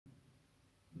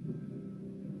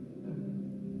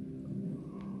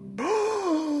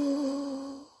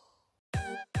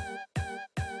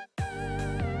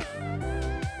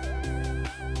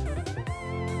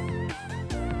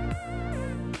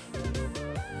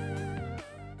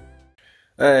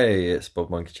Hey, it's Bob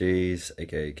Monkey Cheese,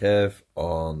 aka Kev,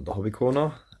 on the Hobby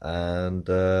Corner, and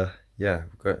yeah,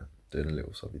 we're doing a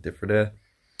little something different here.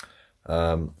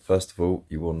 First of all,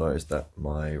 you will notice that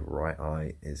my right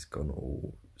eye is gone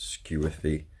all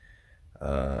skew-iffy.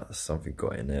 Something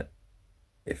got in it.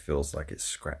 It feels like it's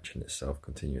scratching itself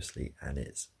continuously, and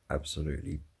it's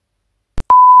absolutely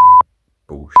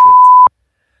bullshit.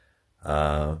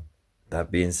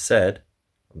 That being said,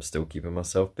 I'm still keeping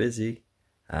myself busy.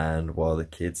 And while the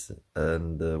kids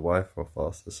and the wife are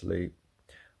fast asleep,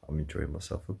 I'm enjoying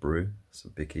myself a brew,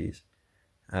 some bickies,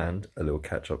 and a little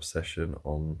catch-up session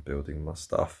on building my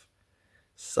stuff.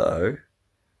 So,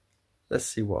 let's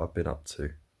see what I've been up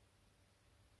to.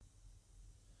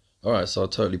 Alright, so I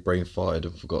totally brain farted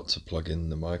and forgot to plug in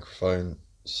the microphone.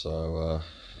 So,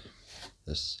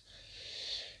 let's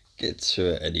get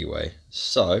to it anyway.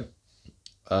 So,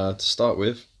 to start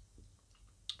with,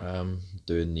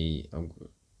 doing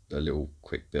a little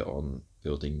quick bit on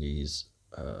building these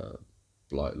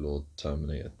Blightlord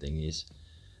Terminator thingies,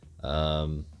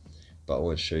 but I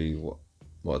want to show you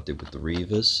what I did with the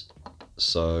Reivers.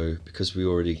 So because we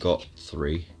already got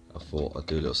 3, I thought I'd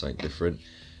do a little something different.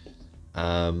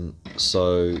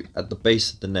 So at the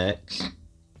base of the neck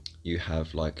you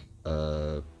have like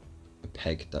a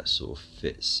peg that sort of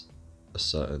fits a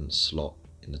certain slot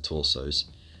in the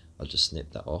torsos. I just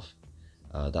snipped that off.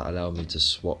 That allowed me to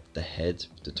swap the head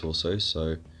with the torso.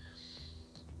 So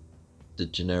the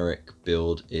generic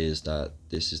build is that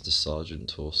this is the sergeant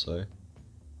torso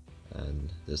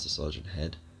and there's the sergeant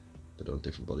head, but on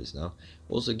different bodies now.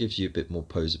 Also gives you a bit more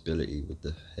posability with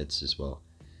the heads as well.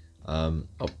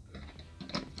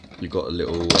 You've got a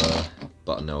little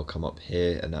button that will come up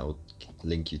here, and that will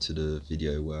link you to the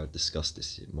video where I discuss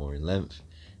this more in length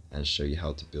and show you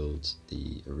how to build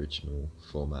the original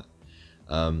format.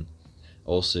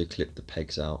 Also clipped the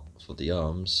pegs out for the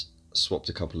arms, swapped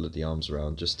a couple of the arms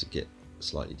around just to get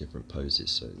slightly different poses,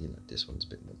 so you know this one's a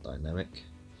bit more dynamic,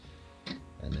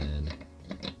 and then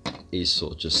he's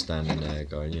sort of just standing there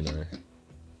going, you know,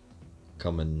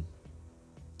 come and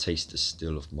taste the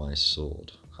steel of my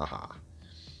sword, haha.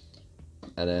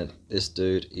 And then this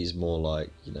dude, he's more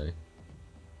like, you know,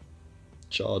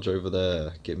 charge over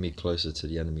there, get me closer to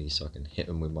the enemy so I can hit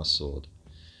him with my sword.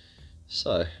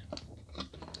 So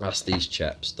that's these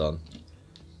chaps done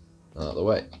out of the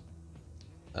way,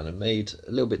 and I made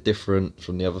a little bit different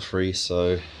from the other 3,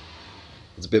 so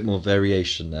there's a bit more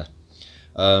variation there.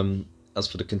 As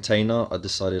for the container, I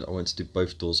decided I want to do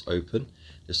both doors open.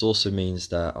 This also means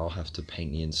that I'll have to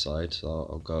paint the inside, so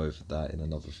I'll go over that in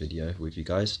another video with you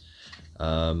guys.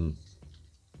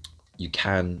 You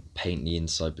can paint the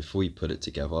inside before you put it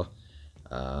together,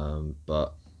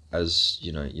 but as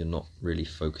you know, you're not really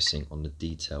focusing on the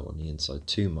detail on the inside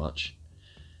too much,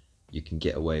 you can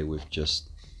get away with just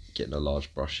getting a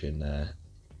large brush in there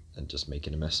and just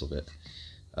making a mess of it.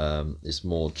 It's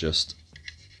more just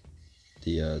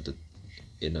the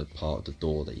inner part of the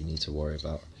door that you need to worry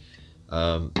about.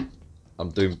 I'm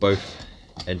doing both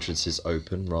entrances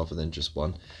open rather than just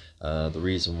one. The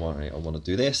reason why I want to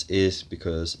do this is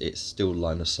because it's still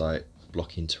line of sight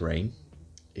blocking terrain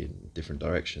in different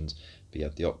directions, but you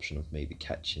have the option of maybe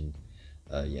catching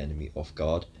your enemy off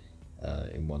guard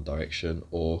in one direction,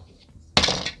 or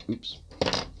oops,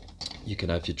 you can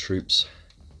have your troops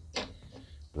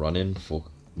running for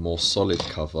more solid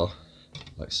cover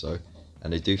like so,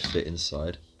 and they do fit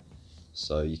inside,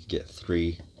 so you can get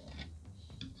 3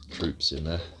 troops in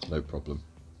there, no problem.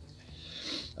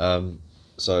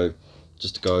 So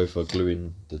just to go over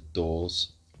gluing the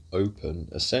doors open,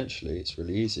 essentially it's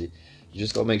really easy. You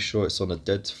just got to make sure it's on a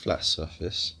dead flat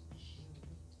surface.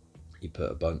 You put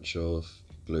a bunch of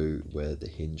glue where the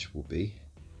hinge will be,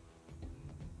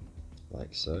 like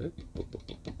so,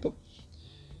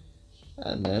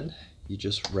 and then you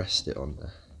just rest it on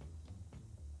there,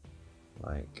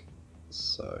 like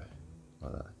so,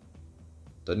 like that.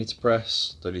 Don't need to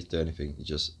press, don't need to do anything, you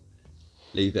just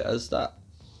leave it as that.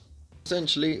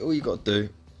 Essentially all you got to do,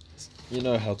 you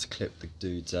know how to clip the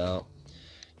dudes out,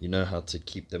 you know how to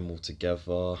keep them all together.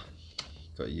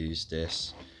 You've got to use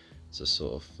this to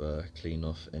sort of clean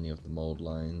off any of the mold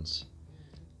lines,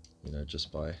 you know,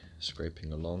 just by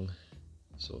scraping along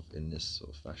sort of in this sort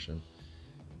of fashion,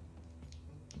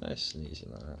 nice and easy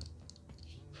like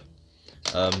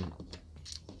that.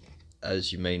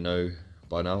 As you may know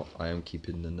by now, I am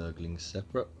keeping the Nurglings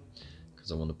separate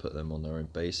because I want to put them on their own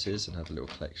bases and have a little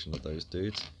collection of those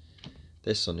dudes.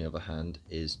 This, on the other hand,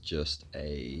 is just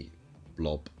a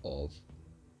blob of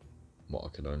what I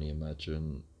can only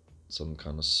imagine some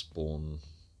kind of spawn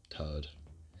turd,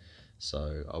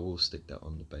 so I will stick that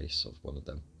on the base of one of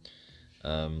them.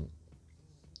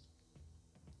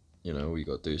 you know, all you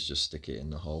got to do is just stick it in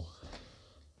the hole.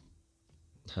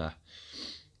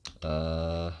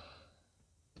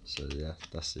 So yeah,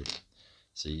 that's it.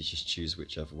 So you just choose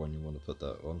whichever one you want to put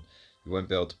that on. You won't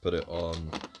be able to put it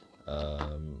on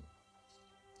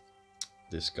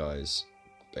this guy's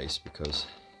base because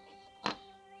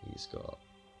he's got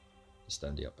a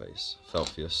standy up base.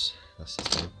 Felfius, that's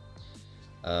his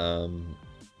name.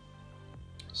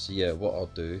 So yeah, what I'll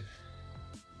do,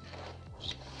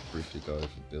 just briefly go over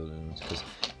building, because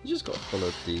you just got to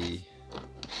follow the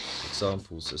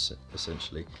examples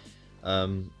essentially.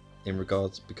 In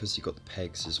regards, because you've got the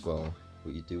pegs as well,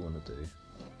 what you do want to do,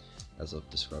 as I've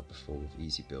described before with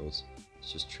easy builds,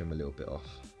 is just trim a little bit off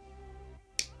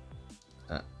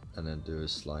and then do a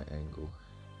slight angle.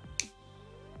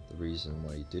 The reason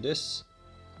why you do this,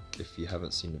 if you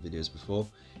haven't seen the videos before,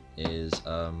 is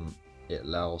it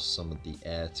allows some of the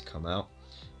air to come out,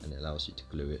 and it allows you to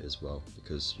glue it as well,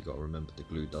 because you got to remember the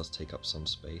glue does take up some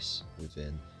space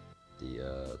within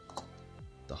the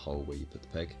hole where you put the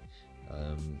peg,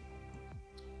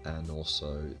 and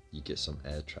also you get some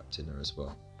air trapped in there as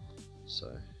well,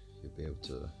 so you'll be able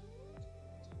to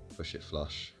push it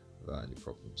flush without any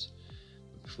problems.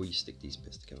 But before you stick these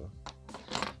bits together,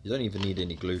 you don't even need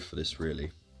any glue for this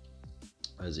really,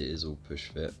 as it is all push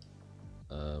fit.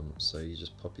 So you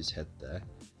just pop his head there.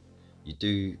 You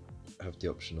do have the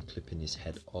option of clipping his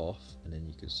head off, and then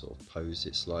you can sort of pose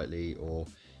it slightly, or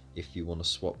if you want to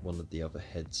swap one of the other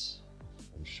heads,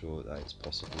 I'm sure that it's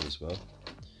possible as well.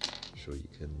 I'm sure you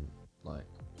can like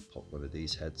pop one of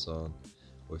these heads on,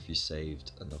 or if you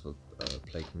saved another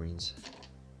Plague Marines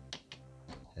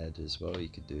head as well, you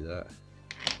could do that.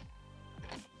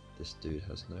 This dude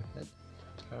has no head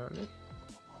apparently.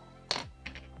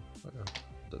 I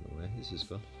don't know where his has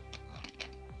gone.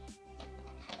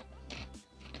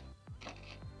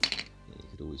 Yeah, you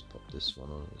could always pop this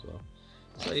one on as well.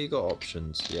 So you got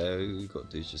options. Yeah, all you got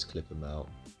to do is just clip them out,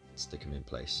 stick them in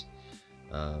place.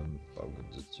 But I'm going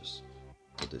to just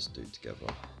put this dude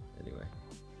together anyway.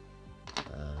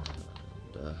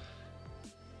 And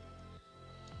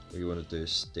what you want to do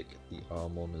is stick the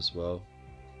arm on as well,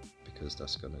 because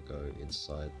that's going to go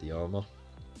inside the armor.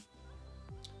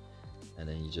 And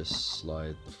then you just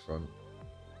slide the front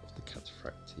of the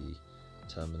Cataphractii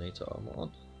Terminator armor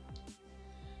on,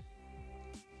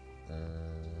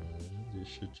 and you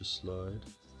should just slide.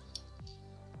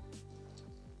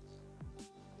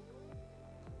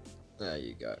 There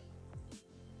you go.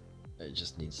 It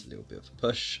just needs a little bit of a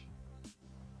push,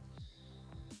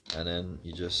 and then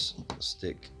you just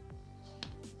stick.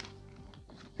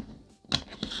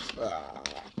 Oh,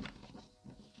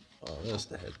 there's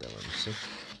the head there, let me see.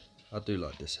 I do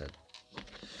like this head.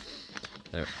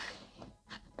 There.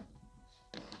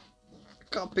 I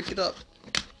can't pick it up.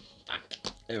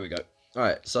 There we go.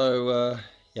 Alright, so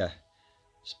yeah,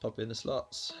 just pop in the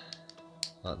slots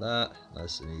like that,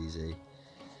 nice and easy.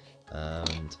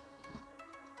 And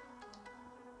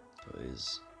put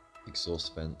his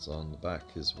exhaust vents on the back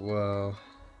as well.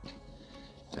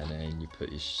 And then you put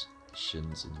his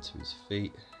shins into his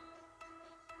feet.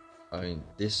 I mean,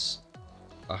 this,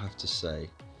 I have to say,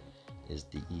 is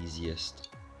the easiest,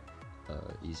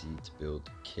 easy to build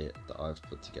kit that I've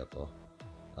put together.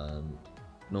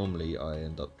 Normally I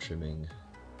end up trimming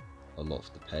a lot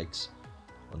of the pegs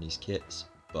on these kits,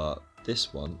 but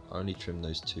this one I only trimmed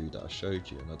those two that I showed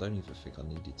you, and I don't even think I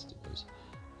needed to do those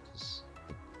because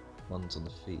the ones on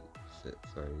the feet fit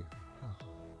very well.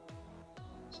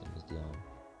 Same as the arm.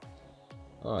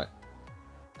 Alright,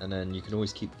 and then you can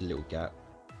always keep the little gap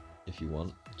if you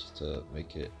want, just to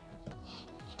make it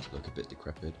look a bit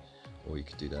decrepit, or you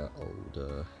could do that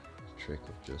old trick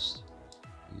of just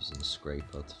using a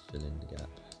scraper to fill in the gap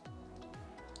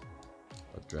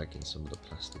by dragging some of the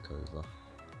plastic over,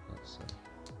 like so.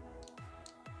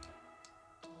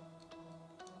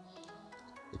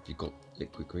 If you've got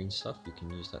liquid green stuff, you can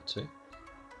use that too.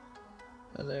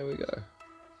 And there we go.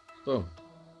 Boom.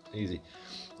 Easy.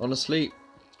 Honestly,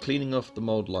 cleaning off the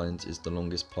mold lines is the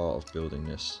longest part of building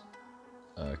this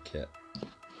kit.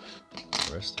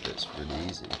 The rest of it's really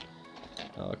easy.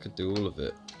 I could do all of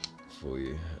it for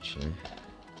you actually.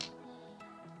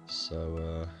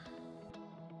 So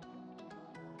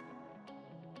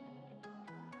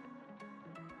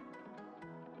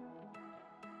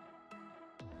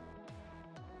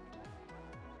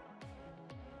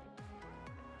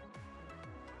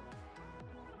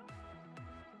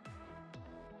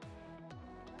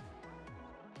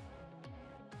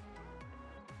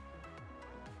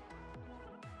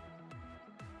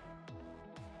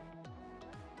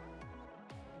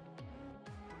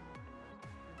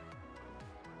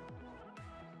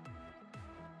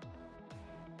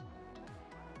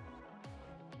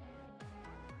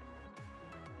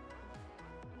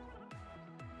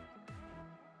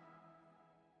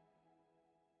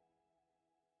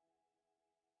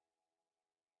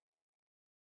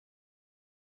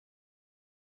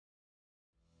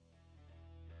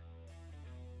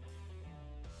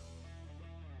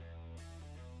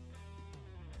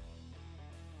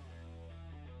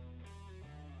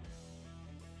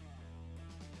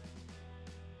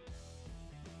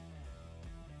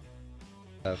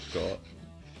I've got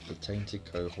the Tainted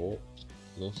Cohort,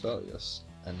 Launcellius,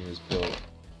 and he was built.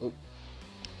 Oh,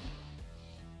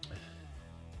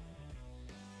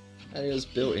 and it was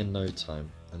built in no time.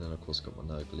 And then of course got my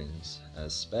Noblings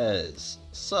as spares.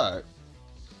 So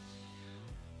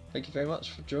thank you very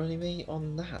much for joining me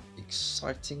on that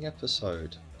exciting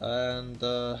episode. And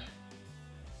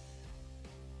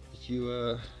if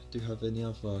you do have any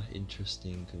other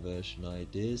interesting conversion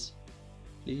ideas,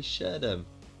 please share them.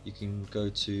 You can go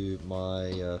to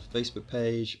my Facebook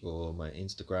page or my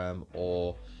Instagram,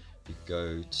 or you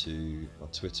go to my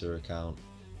Twitter account.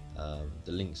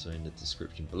 The links are in the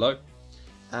description below,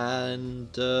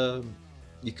 and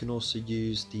you can also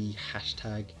use the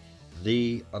hashtag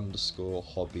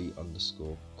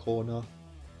 _hobby_corner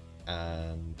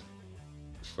and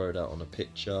throw that on a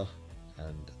picture,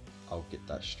 and I'll get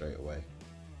that straight away.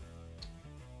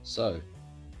 So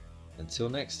until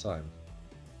next time.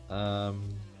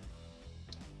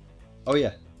 Oh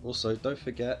yeah, also don't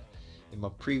forget, in my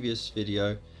previous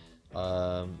video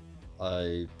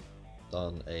I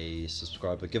done a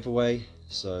subscriber giveaway,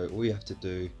 so all you have to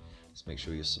do is make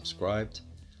sure you're subscribed,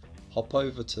 hop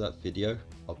over to that video,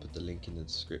 I'll put the link in the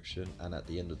description and at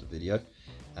the end of the video,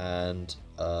 and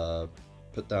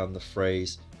put down the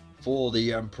phrase "for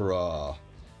the Emperor,"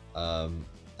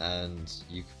 and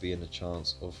you could be in a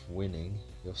chance of winning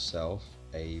yourself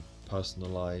a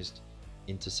personalized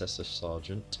Intercessor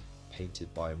Sergeant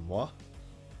painted by moi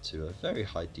to a very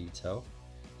high detail,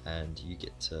 and you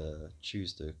get to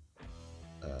choose the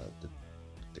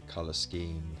color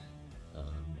scheme,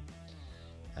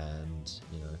 and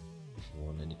you know, if you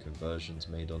want any conversions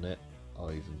made on it,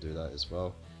 I'll even do that as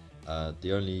well.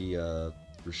 The only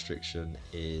restriction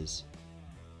is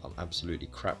I'm absolutely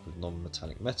crap with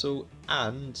non-metallic metal,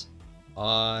 and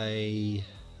I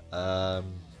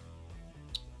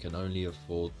can only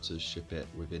afford to ship it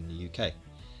within the UK.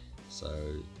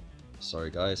 So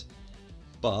sorry guys,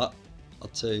 but I'll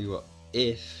tell you what,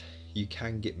 if you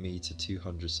can get me to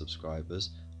 200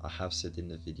 subscribers, I have said in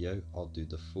the video I'll do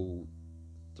the full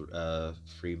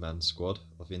 3-man squad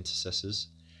of intercessors.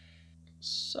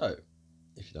 So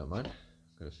if you don't mind, I'm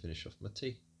going to finish off my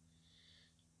tea.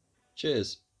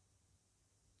 Cheers.